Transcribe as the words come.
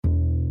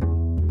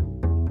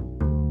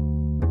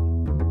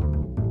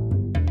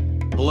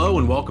Hello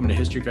and welcome to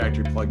History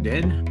Factory Plugged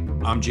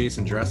In. I'm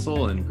Jason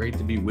Dressel and great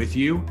to be with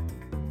you.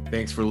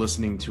 Thanks for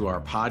listening to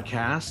our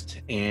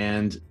podcast.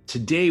 And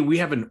today we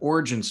have an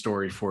origin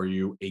story for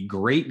you, a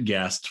great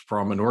guest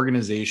from an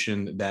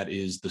organization that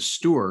is the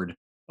steward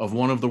of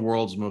one of the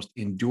world's most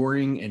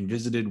enduring and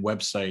visited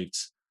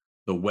websites,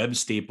 the web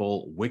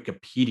staple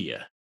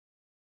Wikipedia.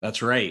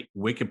 That's right,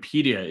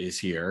 Wikipedia is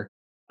here.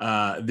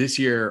 This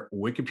year,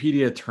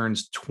 Wikipedia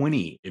turns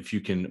 20, if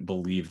you can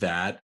believe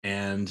that.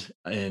 And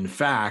in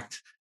fact,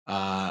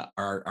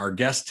 our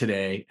guest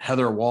today,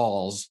 Heather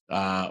Walls,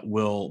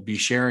 will be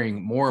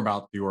sharing more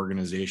about the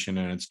organization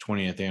and its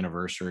 20th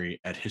anniversary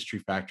at History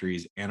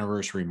Factory's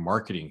Anniversary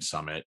Marketing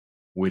Summit,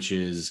 which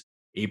is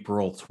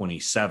April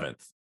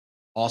 27th.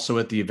 Also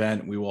at the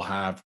event, we will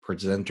have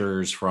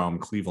presenters from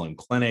Cleveland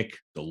Clinic,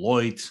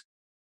 Deloitte,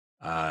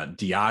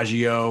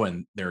 Diageo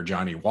and their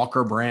Johnny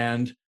Walker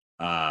brand,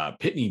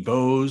 Pitney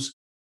Bowes,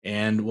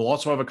 and we'll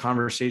also have a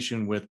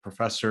conversation with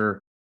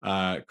Professor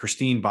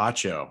Christine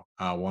Baccio,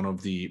 one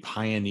of the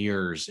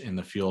pioneers in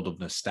the field of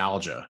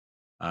nostalgia.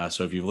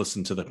 So if you've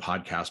listened to the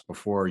podcast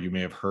before, you may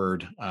have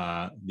heard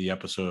the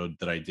episode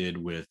that I did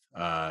with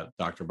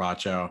Dr.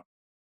 Baccio.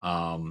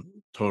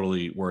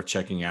 Totally worth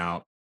checking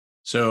out.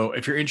 So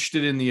if you're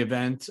interested in the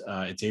event,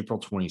 it's April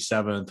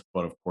 27th,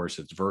 but of course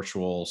it's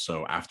virtual.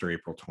 So after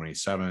April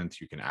 27th,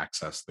 you can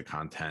access the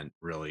content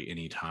really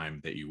anytime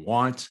that you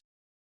want.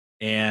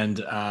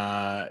 And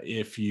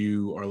if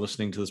you are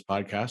listening to this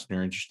podcast and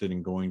you're interested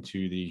in going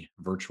to the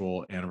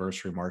virtual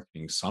Anniversary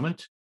Marketing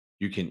Summit,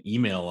 you can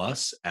email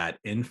us at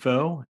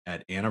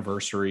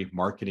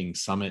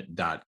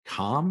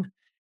info@anniversarymarketingsummit.com,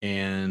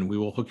 and we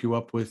will hook you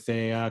up with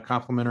a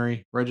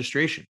complimentary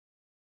registration.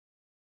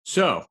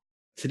 So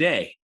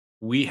today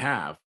we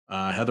have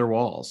Heather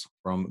Walls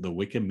from the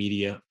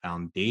Wikimedia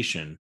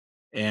Foundation.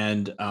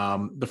 And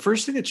the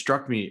first thing that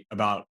struck me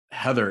about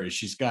Heather is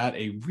she's got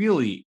a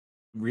really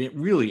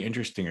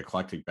interesting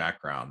eclectic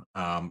background.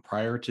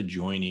 Prior to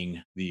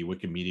joining the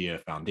Wikimedia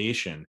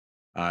Foundation,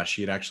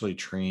 she had actually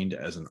trained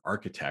as an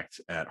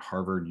architect at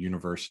Harvard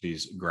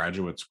University's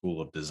Graduate School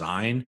of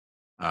Design.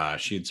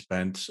 She had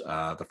spent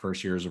the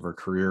first years of her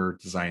career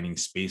designing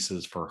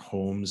spaces for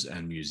homes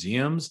and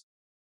museums.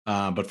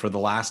 But for the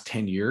last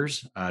 10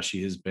 years,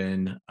 she has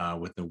been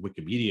with the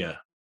Wikimedia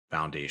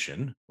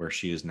Foundation, where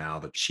she is now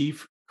the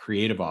Chief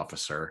Creative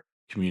Officer,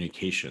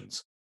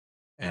 Communications.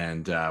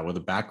 And with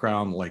a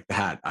background like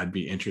that, I'd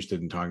be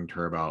interested in talking to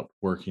her about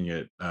working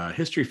at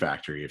History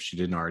Factory if she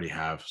didn't already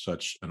have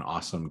such an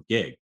awesome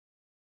gig.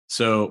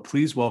 So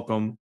please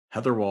welcome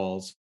Heather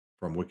Walls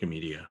from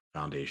Wikimedia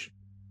Foundation.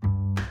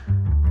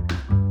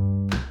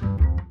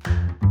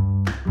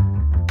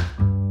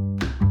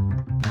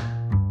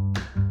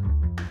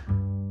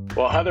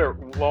 Well, Heather,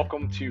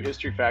 welcome to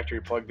History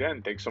Factory Plugged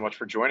In. Thanks so much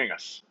for joining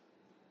us.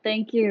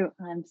 Thank you.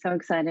 I'm so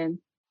excited.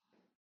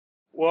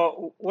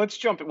 Well, let's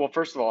jump in. Well,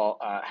 first of all,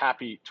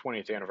 happy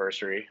 20th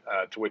anniversary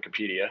to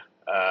Wikipedia,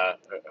 a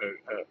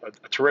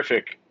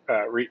terrific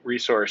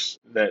resource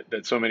that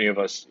so many of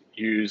us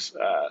use,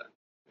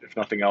 if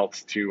nothing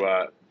else,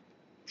 to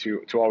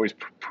always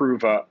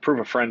prove a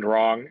friend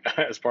wrong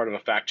as part of a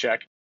fact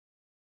check.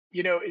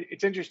 You know,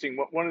 it's interesting.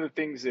 One of the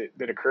things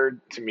that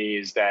occurred to me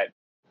is that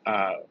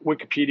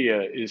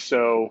Wikipedia is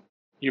so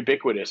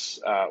ubiquitous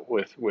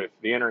with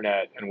the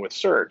internet and with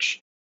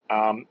search.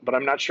 But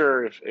I'm not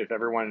sure if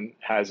everyone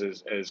has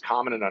as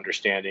common an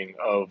understanding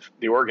of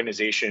the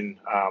organization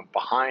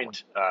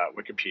behind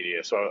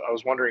Wikipedia. So I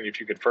was wondering if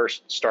you could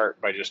first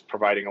start by just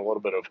providing a little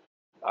bit of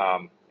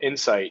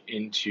insight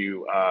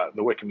into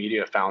the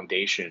Wikimedia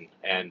Foundation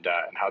and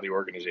how the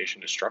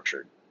organization is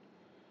structured.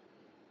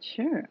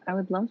 Sure, I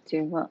would love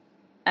to. Well,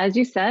 as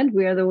you said,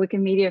 we are the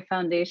Wikimedia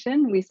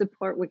Foundation. We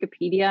support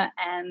Wikipedia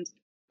and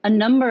a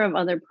number of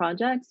other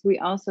projects. We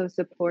also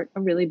support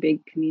a really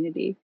big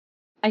community.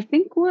 I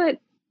think what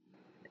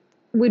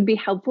would be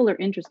helpful or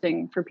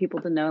interesting for people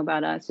to know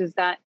about us is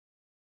that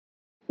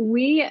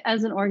we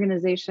as an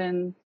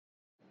organization,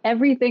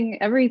 everything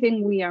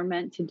we are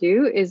meant to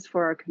do is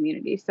for our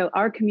community. So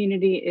our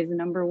community is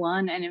number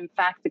one. And in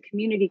fact, the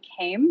community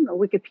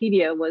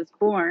Wikipedia was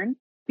born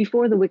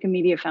before the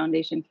Wikimedia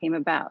Foundation came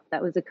about.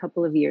 That was a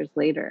couple of years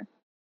later.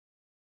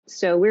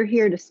 So we're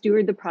here to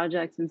steward the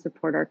projects and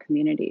support our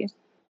communities.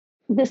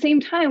 At the same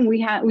time,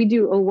 we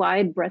do a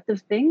wide breadth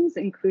of things,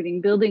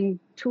 including building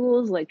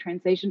tools like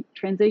translation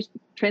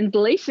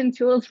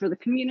tools for the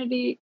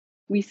community.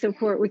 We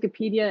support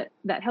Wikipedia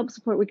that helps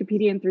support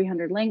Wikipedia in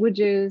 300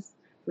 languages.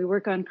 We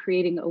work on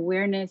creating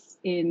awareness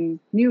in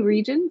new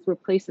regions or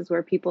places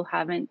where people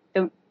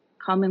don't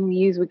commonly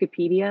use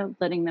Wikipedia,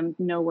 letting them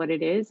know what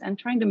it is and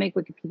trying to make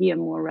Wikipedia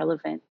more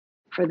relevant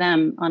for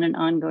them on an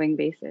ongoing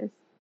basis.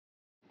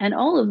 And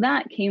all of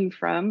that came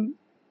from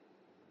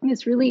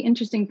this really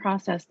interesting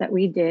process that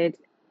we did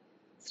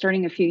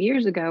starting a few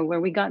years ago, where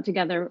we got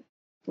together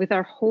with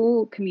our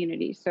whole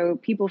community, so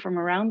people from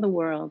around the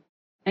world,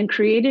 and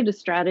created a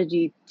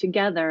strategy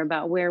together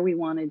about where we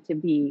wanted to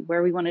be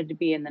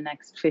in the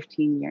next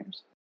 15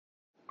 years.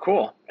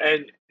 Cool.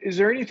 And is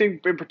there anything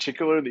in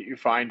particular that you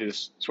find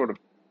is sort of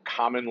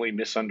commonly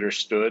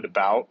misunderstood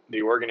about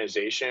the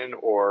organization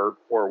or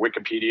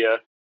Wikipedia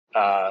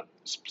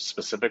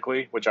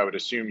specifically, which I would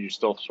assume you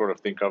still sort of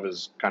think of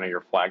as kind of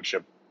your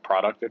flagship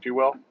product, if you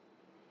will?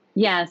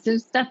 Yes,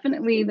 it's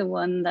definitely the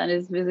one that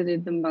is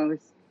visited the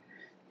most.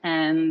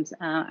 And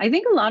I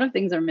think a lot of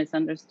things are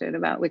misunderstood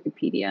about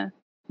Wikipedia.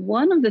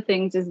 One of the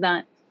things is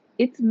that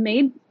it's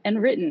made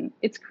and written,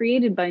 it's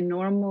created by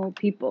normal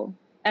people,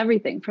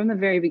 everything from the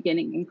very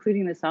beginning,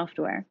 including the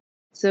software.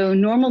 So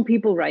normal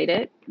people write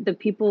it. The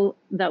people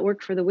that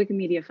work for the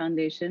Wikimedia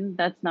Foundation,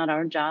 that's not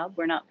our job.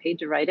 We're not paid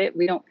to write it.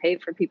 We don't pay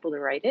for people to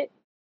write it.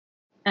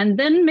 And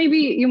then maybe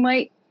you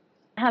might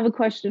have a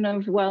question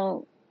of,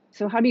 well,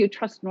 so how do you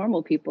trust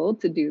normal people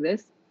to do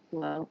this?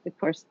 Well, of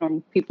course,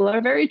 normal people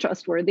are very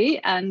trustworthy,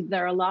 and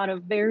there are a lot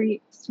of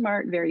very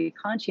smart, very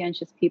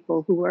conscientious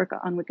people who work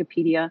on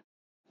Wikipedia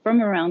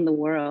from around the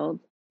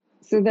world.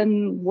 So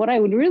then what I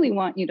would really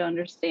want you to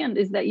understand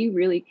is that you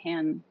really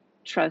can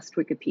trust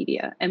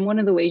Wikipedia. And one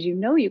of the ways you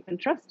know you can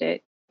trust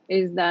it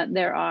is that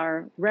there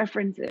are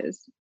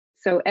references.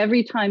 So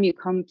every time you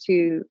come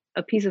to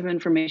a piece of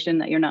information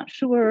that you're not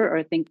sure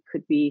or think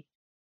could be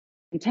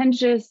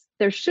contentious,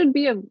 there should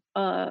be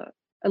a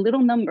little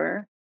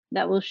number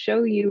that will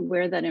show you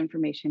where that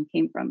information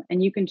came from,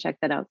 and you can check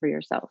that out for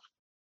yourself.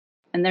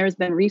 And there has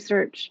been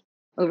research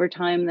over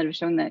time that have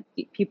shown that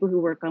people who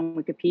work on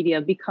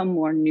Wikipedia become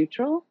more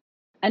neutral.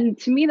 And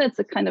to me, that's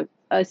a kind of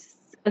a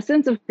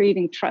sense of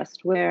creating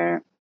trust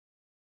where,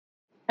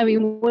 I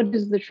mean, what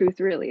is the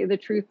truth really? The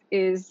truth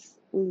is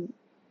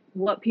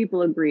what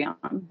people agree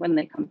on when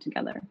they come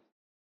together.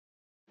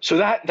 So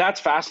that's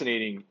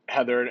fascinating,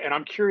 Heather. And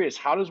I'm curious,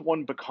 how does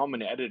one become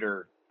an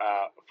editor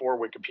for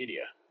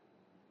Wikipedia?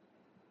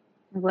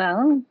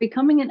 Well,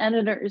 becoming an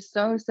editor is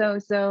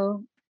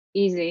so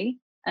easy.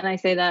 And I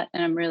say that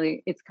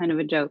and it's kind of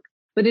a joke,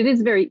 but it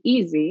is very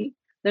easy.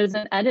 There's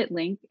an edit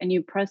link and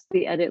you press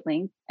the edit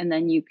link and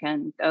then you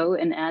can go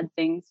and add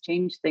things,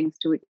 change things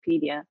to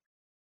Wikipedia.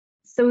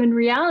 So in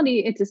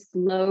reality, it's a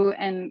slow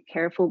and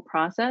careful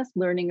process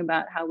learning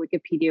about how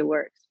Wikipedia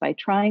works by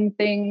trying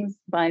things,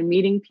 by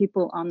meeting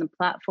people on the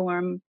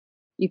platform.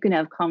 You can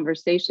have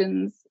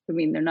conversations. I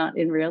mean, they're not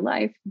in real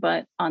life,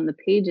 but on the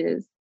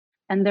pages.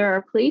 And there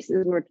are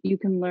places where you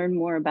can learn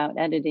more about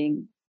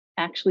editing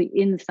actually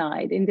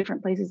inside in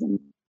different places in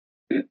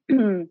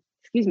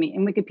excuse me,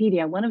 in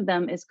Wikipedia. One of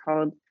them is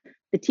called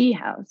the Tea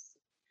House.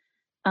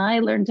 I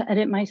learned to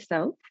edit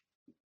myself.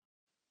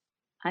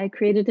 I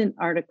created an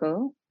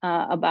article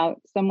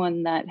about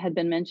someone that had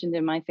been mentioned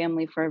in my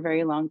family for a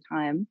very long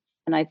time.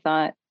 And I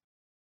thought,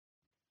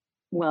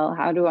 well,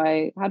 how do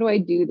I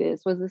do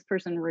this? Was this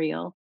person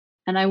real?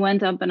 And I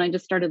went up and I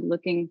just started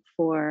looking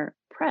for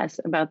press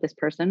about this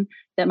person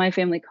that my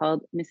family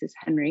called Mrs.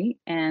 Henry.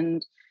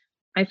 And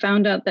I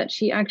found out that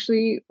she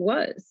actually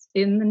was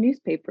in the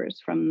newspapers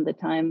from the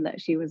time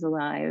that she was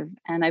alive.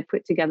 And I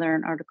put together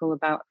an article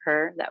about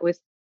her that was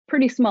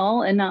pretty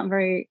small and not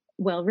very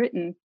well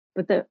written.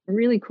 But the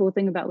really cool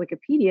thing about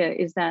Wikipedia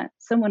is that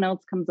someone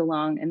else comes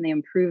along and they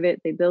improve it,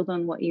 they build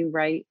on what you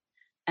write,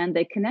 and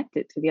they connect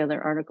it to the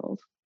other articles.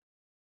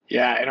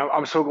 Yeah, and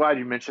I'm so glad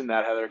you mentioned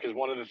that, Heather, because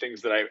one of the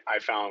things that I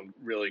found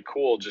really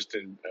cool just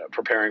in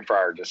preparing for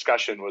our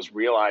discussion was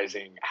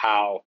realizing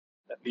how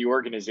the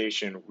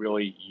organization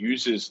really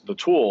uses the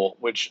tool,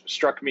 which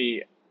struck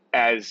me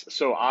as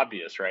so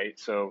obvious, right?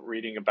 So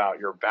reading about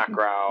your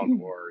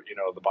background or,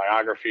 the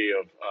biography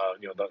of,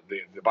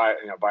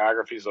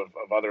 biographies of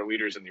other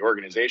leaders in the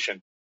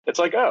organization, it's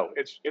like, oh,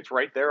 it's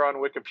right there on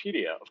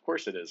Wikipedia. Of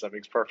course it is. That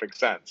makes perfect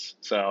sense.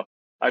 So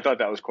I thought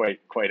that was quite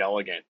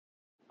elegant.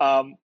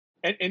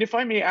 And if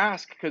I may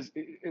ask, because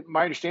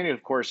my understanding,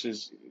 of course,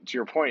 is to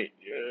your point,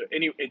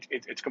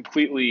 it's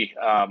completely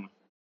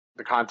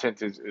the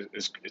content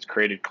is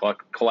created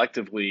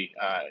collectively.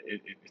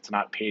 It's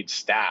not paid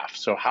staff.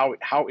 So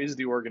how is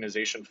the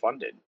organization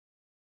funded?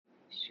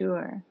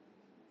 Sure.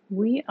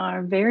 We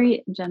are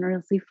very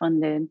generously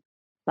funded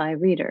by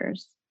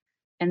readers.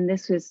 And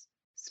this was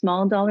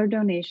small dollar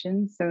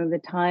donations. So the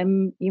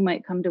time you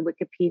might come to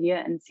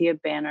Wikipedia and see a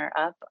banner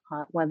up,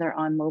 whether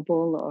on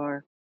mobile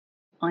or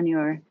on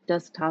your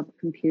desktop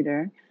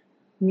computer,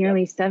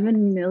 nearly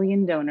 7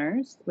 million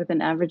donors with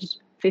an average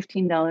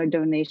 $15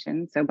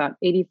 donation. So about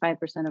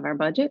 85% of our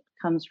budget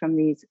comes from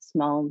these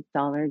small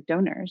dollar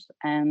donors.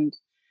 And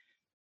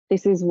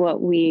this is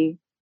what we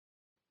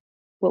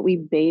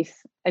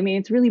base. I mean,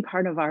 it's really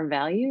part of our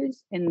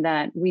values in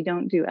that we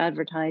don't do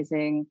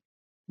advertising.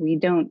 We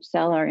don't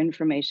sell our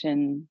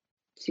information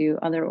to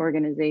other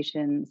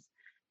organizations,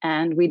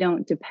 and we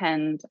don't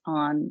depend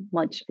on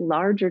much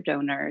larger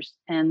donors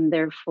and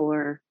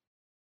therefore,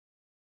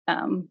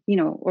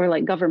 or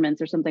like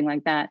governments or something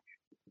like that.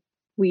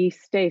 We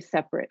stay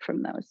separate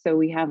from those. So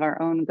we have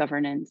our own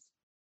governance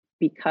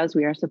because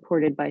we are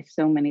supported by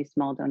so many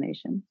small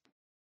donations.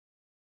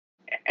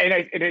 And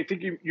I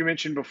think you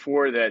mentioned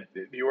before that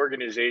the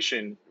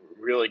organization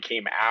really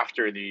came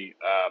after the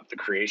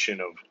creation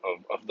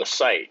of the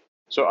site.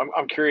 So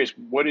I'm curious,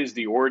 what is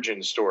the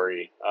origin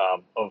story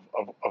of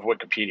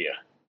Wikipedia?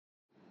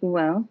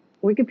 Well,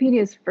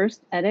 Wikipedia's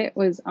first edit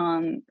was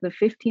on the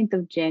 15th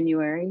of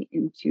January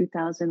in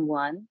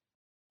 2001.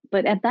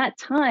 But at that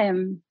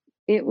time,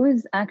 it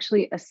was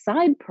actually a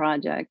side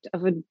project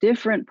of a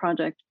different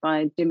project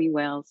by Jimmy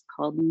Wales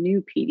called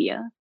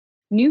Newpedia.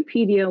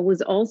 Newpedia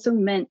was also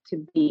meant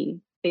to be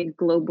a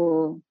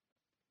global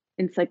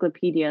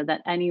encyclopedia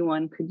that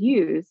anyone could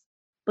use,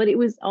 but it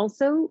was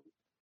also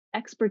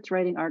experts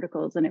writing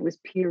articles and it was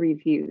peer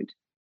reviewed.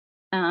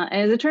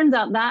 As it turns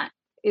out, that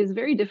is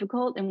very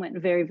difficult and went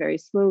very, very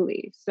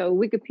slowly. So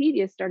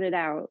Wikipedia started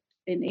out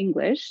in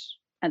English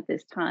at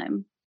this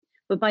time,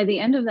 but by the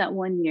end of that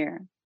 1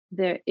 year,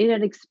 it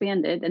had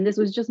expanded, and this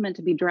was just meant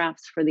to be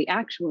drafts for the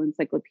actual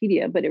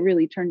encyclopedia, but it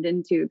really turned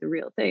into the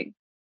real thing.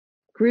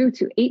 Grew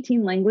to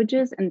 18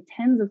 languages and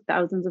tens of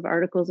thousands of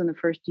articles in the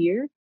first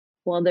year,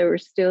 while there were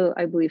still,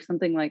 I believe,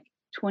 something like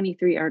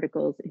 23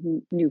 articles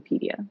in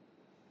Newpedia.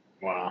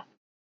 Wow.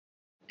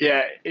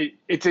 Yeah,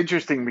 it's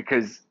interesting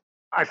because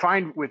I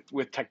find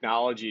with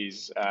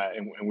technologies,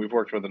 and we've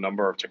worked with a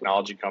number of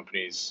technology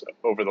companies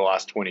over the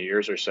last 20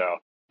 years or so,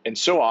 and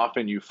so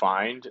often you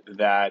find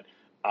that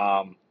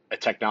a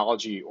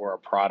technology or a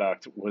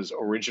product was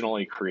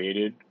originally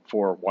created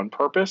for one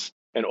purpose,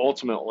 and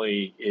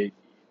ultimately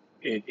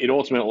it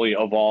ultimately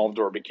evolved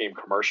or became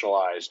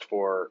commercialized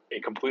for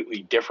a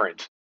completely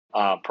different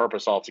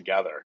purpose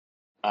altogether.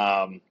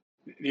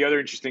 The other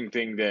interesting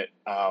thing that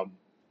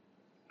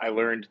I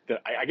learned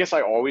that I guess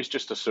I always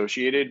just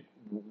associated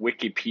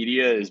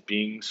Wikipedia as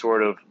being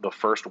sort of the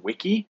first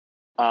wiki.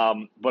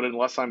 But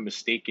unless I'm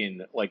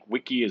mistaken, like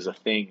wiki is a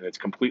thing that's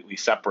completely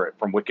separate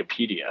from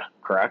Wikipedia,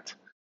 correct?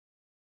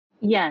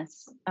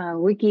 Yes,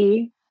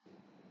 wiki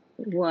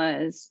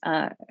was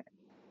a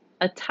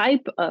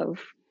type of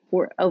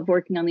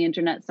working on the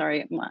internet.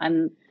 Sorry,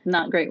 I'm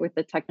not great with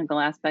the technical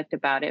aspect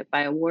about it.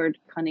 By Ward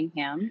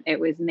Cunningham, it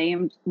was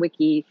named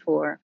Wiki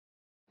for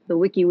the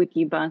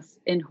Wiki bus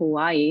in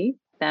Hawaii.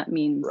 That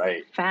means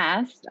Right.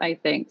 fast, I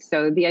think.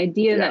 So the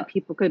idea Yeah. that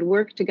people could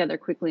work together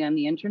quickly on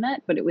the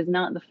internet, but it was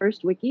not the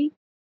first wiki.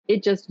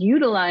 It just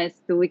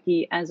utilized the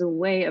wiki as a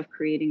way of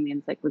creating the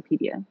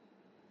encyclopedia.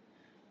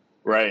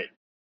 Right.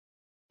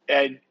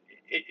 And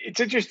it's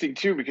interesting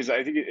too because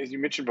I think, as you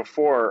mentioned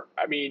before,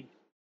 I mean,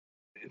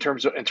 in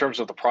terms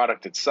of the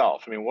product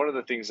itself, I mean, one of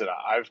the things that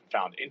I've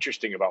found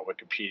interesting about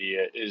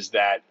Wikipedia is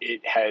that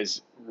it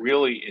has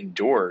really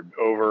endured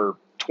over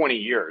 20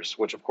 years,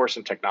 which of course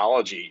in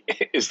technology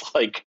is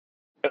like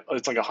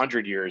it's like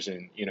 100 years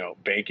in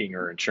banking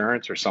or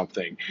insurance or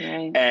something.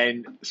 Right.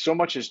 And so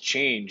much has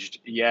changed,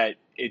 yet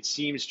it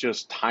seems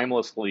just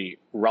timelessly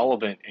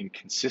relevant and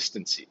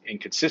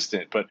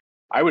consistent. But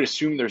I would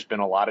assume there's been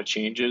a lot of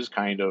changes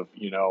kind of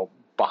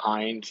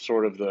behind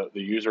sort of the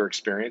user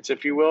experience,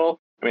 if you will.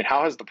 I mean,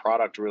 how has the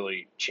product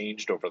really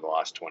changed over the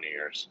last 20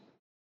 years?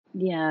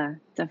 Yeah,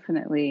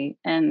 definitely.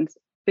 And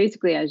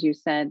basically, as you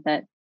said,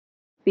 that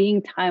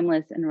being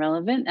timeless and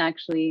relevant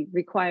actually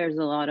requires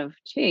a lot of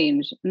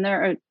change. And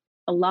there are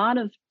a lot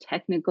of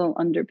technical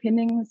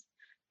underpinnings,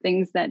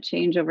 things that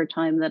change over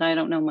time that I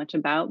don't know much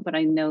about, but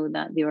I know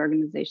that the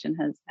organization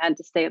has had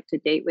to stay up to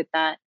date with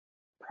that.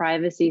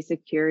 Privacy,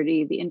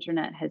 security, the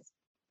internet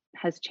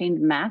has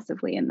changed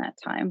massively in that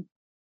time.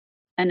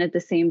 And at the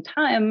same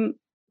time,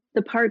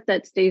 the part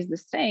that stays the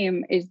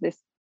same is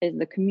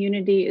the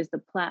community, is the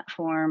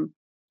platform,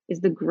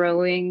 is the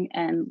growing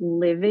and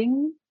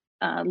living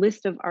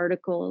list of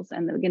articles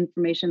and the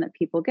information that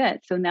people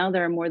get. So now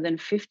there are more than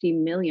 50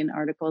 million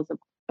articles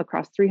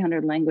across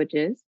 300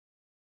 languages,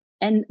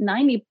 and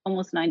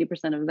almost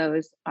 90% of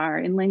those are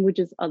in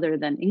languages other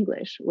than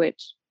English,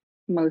 which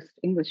most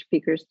English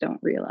speakers don't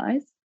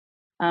realize.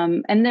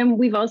 And then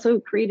we've also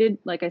created,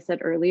 like I said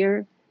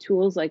earlier,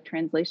 tools like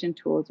translation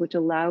tools, which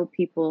allow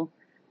people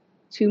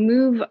to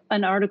move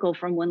an article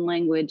from one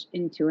language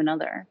into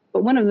another.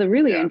 But one of the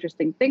really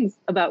interesting things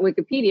about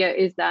Wikipedia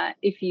is that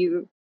if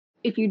you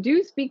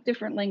do speak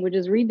different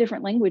languages, read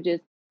different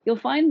languages, you'll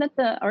find that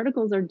the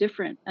articles are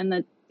different and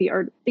that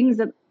things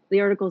that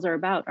the articles are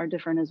about are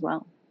different as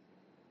well.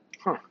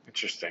 Huh,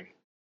 interesting.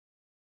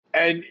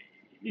 And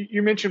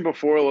you mentioned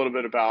before a little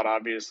bit about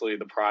obviously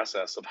the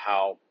process of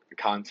how the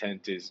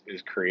content is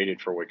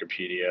created for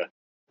Wikipedia.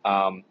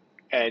 And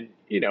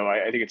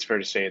I think it's fair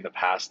to say in the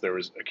past there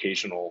was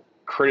occasional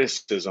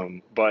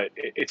criticism, but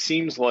it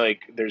seems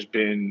like there's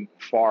been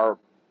far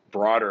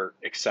broader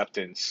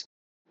acceptance,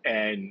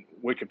 and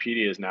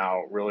Wikipedia is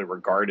now really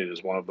regarded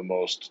as one of the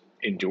most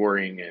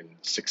enduring and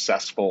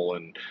successful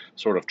and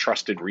sort of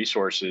trusted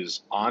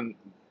resources on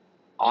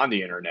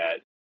the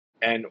internet.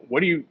 And what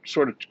do you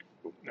sort of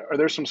are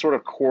there some sort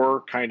of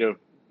core kind of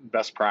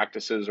best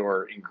practices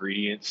or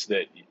ingredients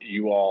that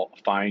you all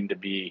find to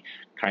be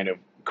kind of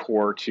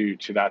core to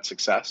that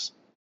success?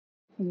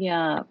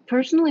 Yeah,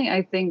 personally,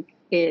 I think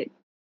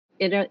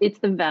it's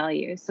the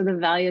values. So the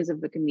values of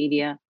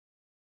Wikimedia.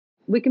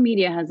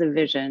 Wikimedia has a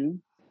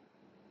vision,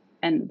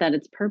 and that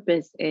its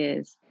purpose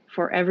is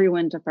for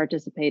everyone to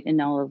participate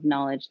in all of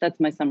knowledge. That's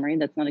my summary.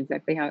 That's not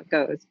exactly how it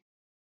goes.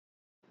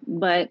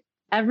 But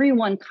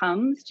everyone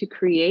comes to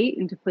create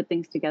and to put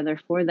things together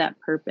for that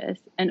purpose.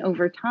 And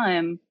over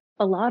time,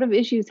 a lot of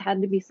issues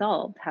had to be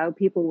solved. How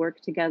people work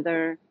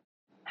together.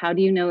 How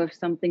do you know if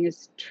something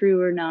is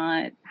true or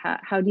not?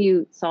 How do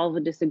you solve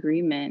a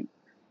disagreement?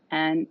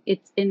 And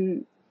it's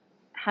in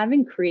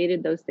having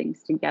created those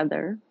things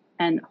together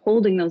and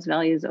holding those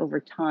values over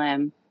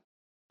time,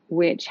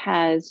 which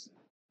has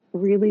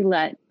really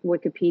let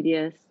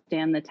Wikipedia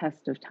stand the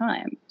test of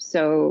time.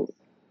 So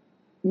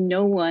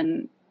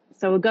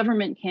a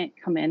government can't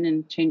come in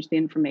and change the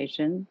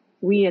information.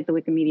 We at the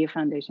Wikimedia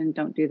Foundation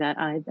don't do that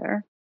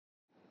either.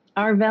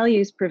 Our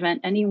values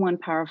prevent any one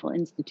powerful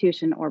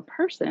institution or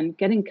person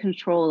getting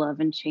control of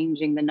and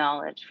changing the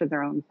knowledge for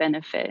their own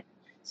benefit.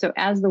 So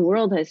as the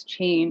world has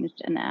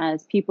changed and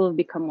as people have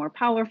become more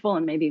powerful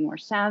and maybe more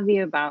savvy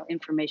about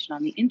information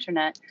on the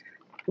internet,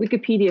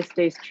 Wikipedia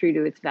stays true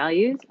to its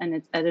values and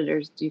its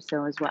editors do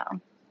so as well.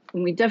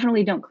 And we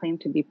definitely don't claim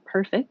to be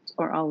perfect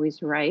or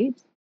always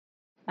right.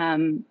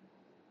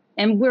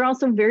 And we're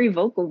also very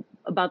vocal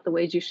about the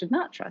ways you should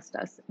not trust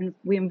us. And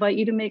we invite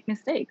you to make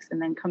mistakes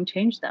and then come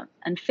change them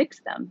and fix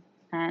them.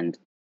 And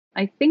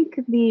I think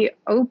the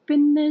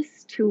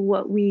openness to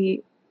what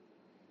we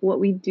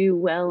do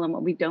well and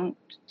what we don't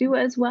do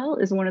as well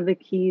is one of the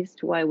keys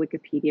to why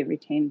Wikipedia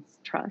retains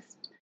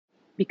trust,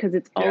 because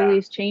it's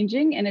always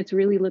changing and it's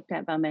really looked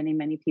at by many,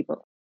 many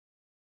people.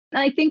 And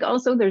I think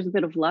also there's a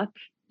bit of luck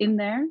in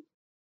there.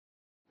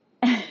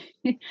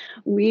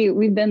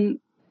 We've been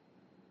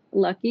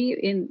lucky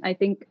in, I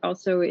think,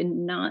 also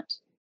in not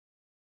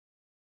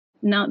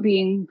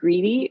being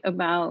greedy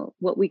about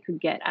what we could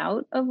get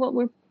out of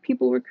what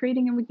people were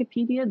creating in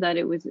Wikipedia, that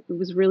it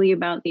was really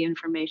about the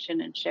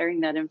information and sharing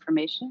that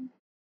information.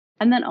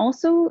 And then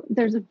also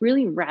there's a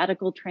really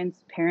radical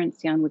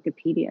transparency on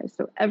Wikipedia.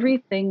 So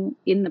everything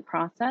in the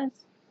process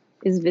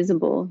is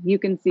visible. You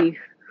can see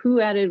who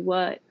added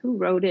what, who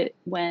wrote it,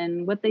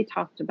 when, what they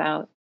talked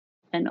about,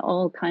 and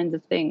all kinds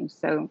of things.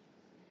 So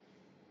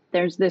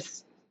there's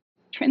this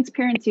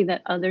transparency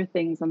that other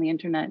things on the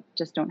internet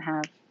just don't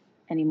have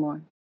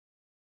anymore.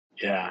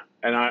 Yeah,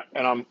 and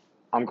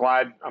I'm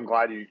glad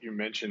you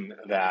mentioned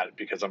that,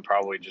 because I'm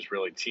probably just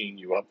really teeing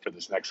you up for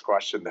this next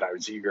question that I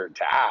was eager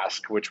to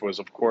ask, which was,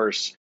 of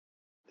course,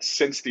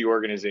 since the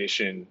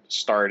organization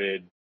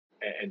started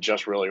and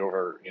just really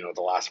over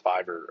the last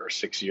 5 or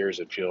 6 years,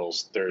 it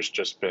feels there's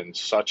just been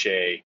such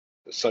a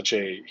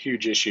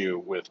huge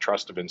issue with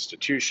trust of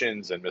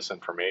institutions and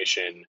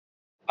misinformation.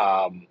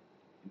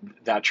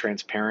 That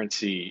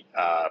transparency,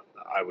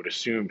 I would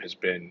assume, has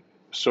been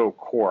so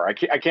core. I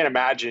can't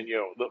imagine,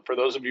 for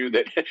those of you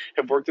that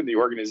have worked in the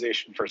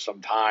organization for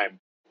some time,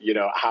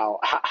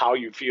 how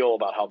you feel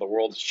about how the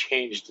world has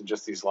changed in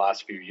just these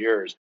last few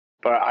years.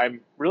 But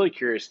I'm really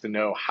curious to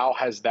know, how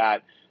has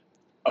that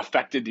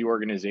affected the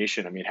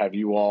organization? I mean, have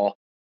you all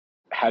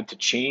had to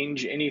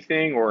change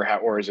anything,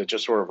 or is it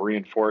just sort of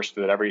reinforced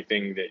that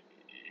everything that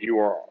you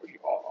are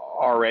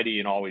already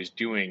and always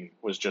doing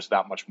was just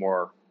that much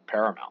more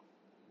paramount?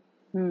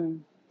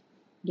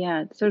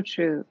 Yeah, it's so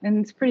true. And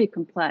it's pretty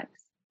complex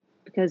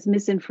because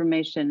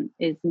misinformation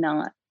is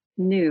not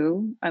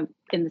new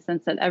in the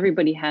sense that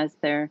everybody has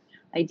their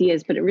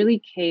ideas, but it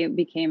really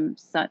became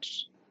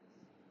such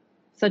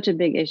a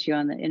big issue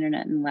on the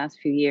internet in the last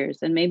few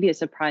years, and maybe a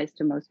surprise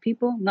to most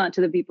people, not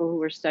to the people who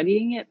were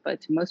studying it, but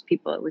to most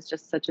people, it was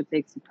just such a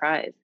big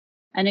surprise.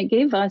 And it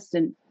gave us,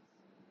 and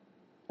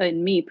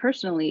me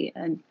personally,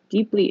 a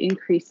deeply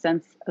increased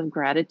sense of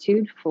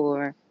gratitude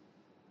for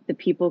the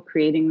people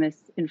creating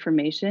this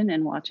information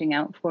and watching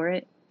out for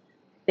it.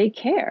 They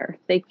care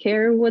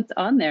what's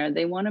on there.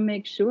 They want to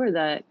make sure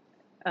that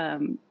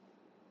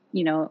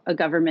a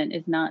government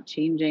is not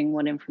changing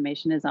what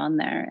information is on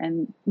there,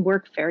 and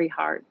work very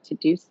hard to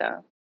do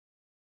so.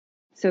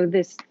 So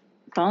this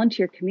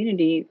volunteer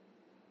community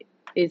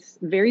is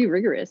very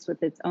rigorous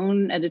with its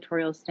own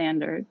editorial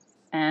standards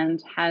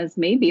and has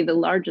maybe the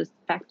largest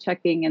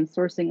fact-checking and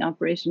sourcing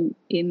operation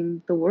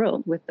in the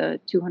world, with the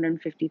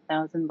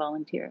 250,000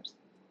 volunteers.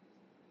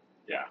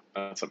 Yeah,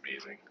 that's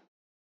amazing.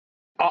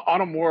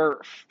 On a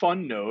more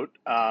fun note,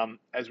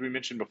 as we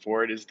mentioned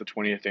before, it is the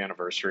 20th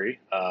anniversary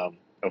of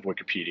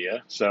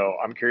Wikipedia. So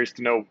I'm curious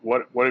to know,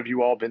 what have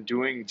you all been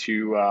doing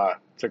to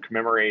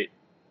commemorate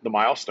the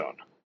milestone?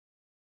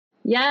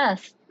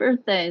 Yes,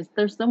 birthdays.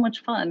 They're so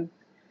much fun.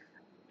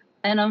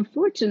 And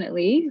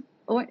unfortunately,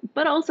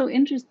 but also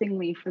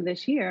interestingly for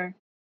this year,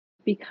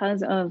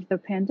 because of the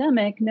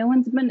pandemic, no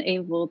one's been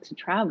able to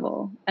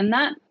travel. And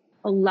that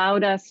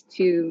allowed us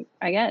to,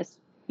 I guess,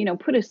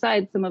 put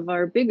aside some of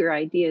our bigger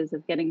ideas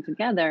of getting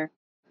together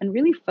and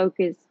really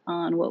focus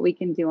on what we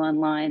can do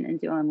online and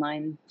do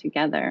online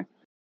together.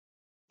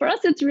 For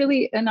us, it's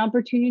really an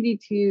opportunity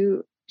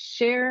to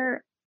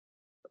share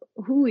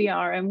who we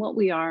are and what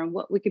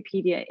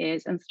Wikipedia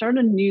is, and start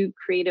a new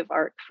creative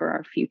arc for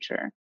our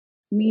future.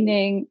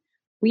 Meaning,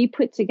 we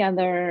put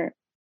together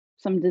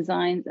some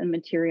designs and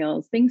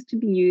materials, things to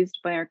be used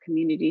by our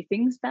community,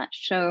 things that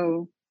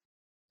show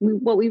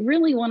what we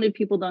really wanted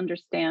people to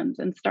understand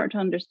and start to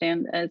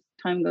understand as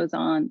time goes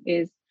on,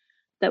 is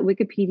that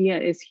Wikipedia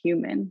is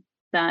human,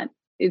 that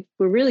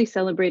we're really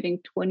celebrating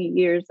 20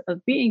 years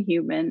of being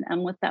human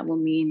and what that will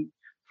mean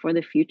for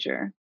the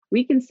future.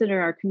 We consider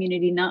our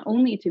community not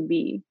only to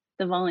be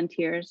the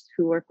volunteers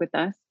who work with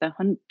us, the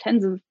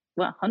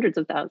hundreds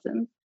of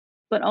thousands,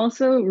 but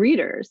also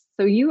readers.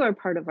 So you are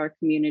part of our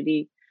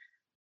community.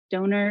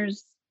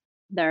 Donors,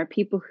 there are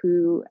people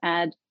who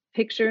add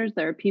pictures,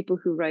 there are people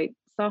who write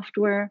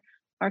software.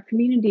 Our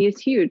community is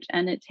huge,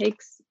 and it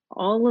takes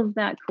all of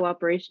that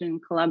cooperation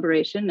and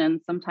collaboration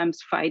and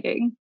sometimes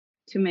fighting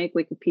to make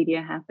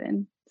Wikipedia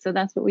happen. So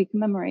that's what we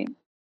commemorate.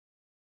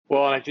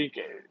 Well, and I think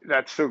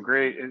that's so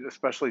great,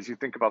 especially as you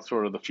think about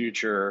sort of the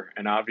future,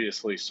 and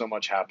obviously so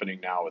much happening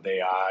now with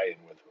AI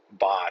and with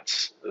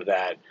bots,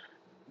 that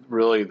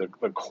really the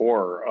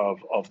core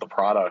of the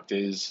product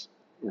is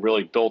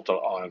really built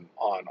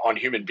on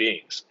human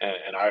beings.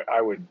 And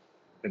I would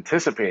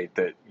anticipate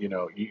that,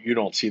 you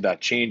don't see that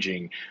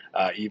changing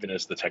even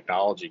as the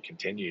technology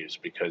continues,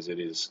 because it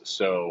is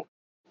so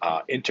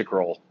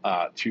integral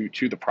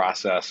to the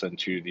process and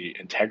to the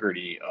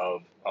integrity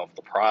of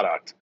the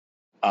product.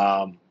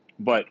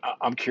 But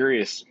I'm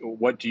curious,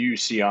 what do you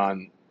see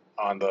on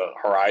the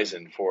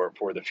horizon for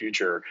the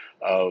future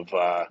of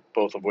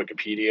both of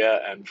Wikipedia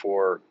and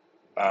for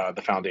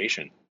the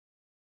foundation?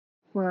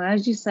 Well,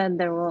 as you said,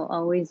 there will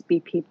always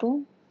be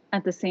people.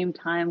 At the same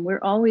time,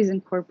 we're always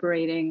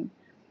incorporating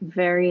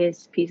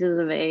various pieces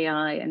of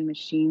AI and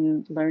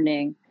machine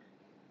learning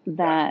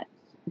that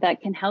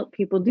can help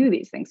people do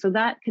these things. So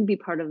that can be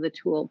part of the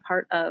tool.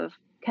 Part of,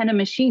 can a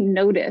machine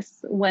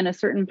notice when a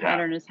certain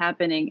pattern is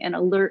happening and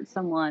alert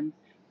someone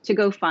to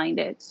go find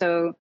it?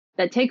 So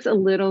that takes a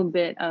little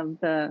bit of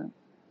the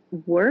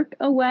work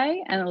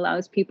away and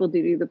allows people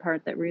to do the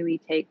part that really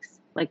takes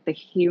like the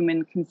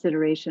human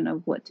consideration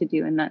of what to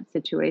do in that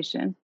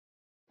situation.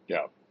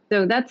 Yeah.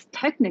 So that's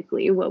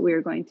technically what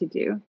we're going to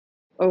do,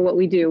 or what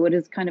we do, what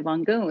is kind of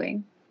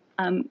ongoing.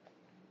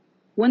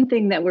 One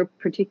thing that we're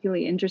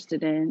particularly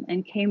interested in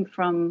and came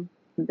from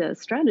the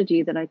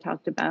strategy that I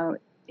talked about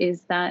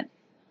is that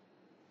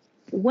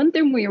one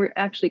thing we were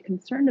actually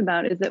concerned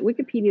about is that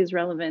Wikipedia's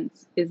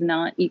relevance is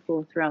not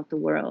equal throughout the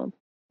world.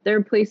 There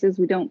are places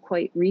we don't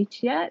quite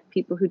reach yet,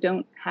 people who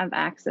don't have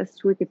access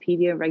to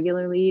Wikipedia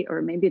regularly,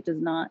 or maybe it's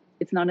not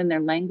in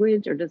their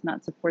language or does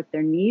not support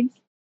their needs.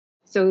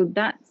 So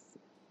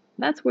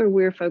that's where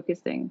we're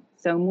focusing.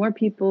 So more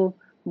people,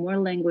 more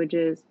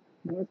languages,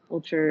 more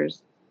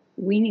cultures.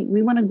 We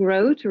want to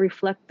grow to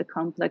reflect the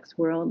complex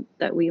world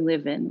that we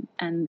live in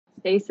and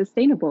stay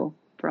sustainable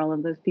for all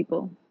of those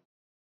people.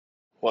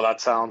 Well,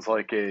 that sounds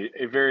like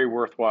a very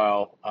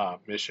worthwhile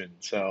mission.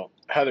 So,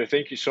 Heather,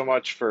 thank you so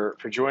much for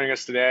joining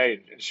us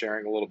today and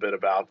sharing a little bit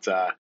about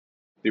the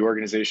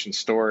organization's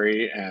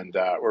story. And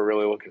we're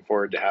really looking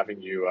forward to having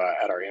you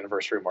at our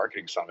Anniversary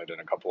Marketing Summit in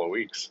a couple of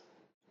weeks.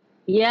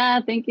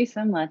 Yeah, thank you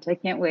so much. I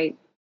can't wait.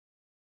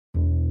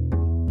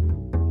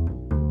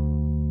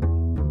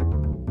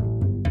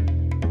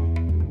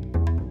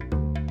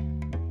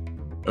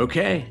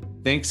 Okay.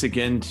 Thanks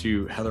again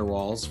to Heather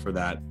Walls for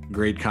that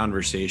great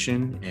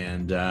conversation.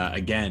 And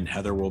again,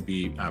 Heather will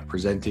be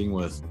presenting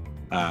with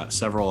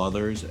several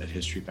others at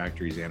History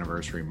Factory's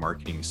Anniversary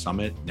Marketing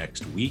Summit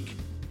next week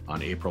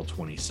on April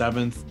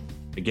 27th.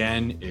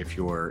 Again, if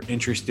you're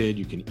interested,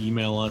 you can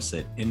email us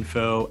at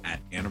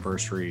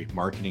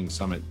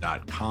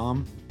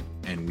info@anniversarymarketingsummit.com,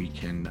 and we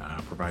can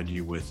provide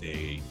you with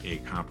a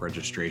comp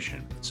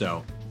registration.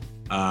 So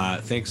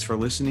thanks for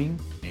listening,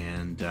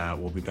 and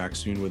we'll be back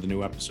soon with a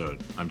new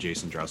episode. I'm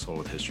Jason Dressel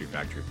with History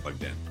Factory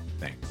Plugged In.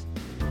 Thanks.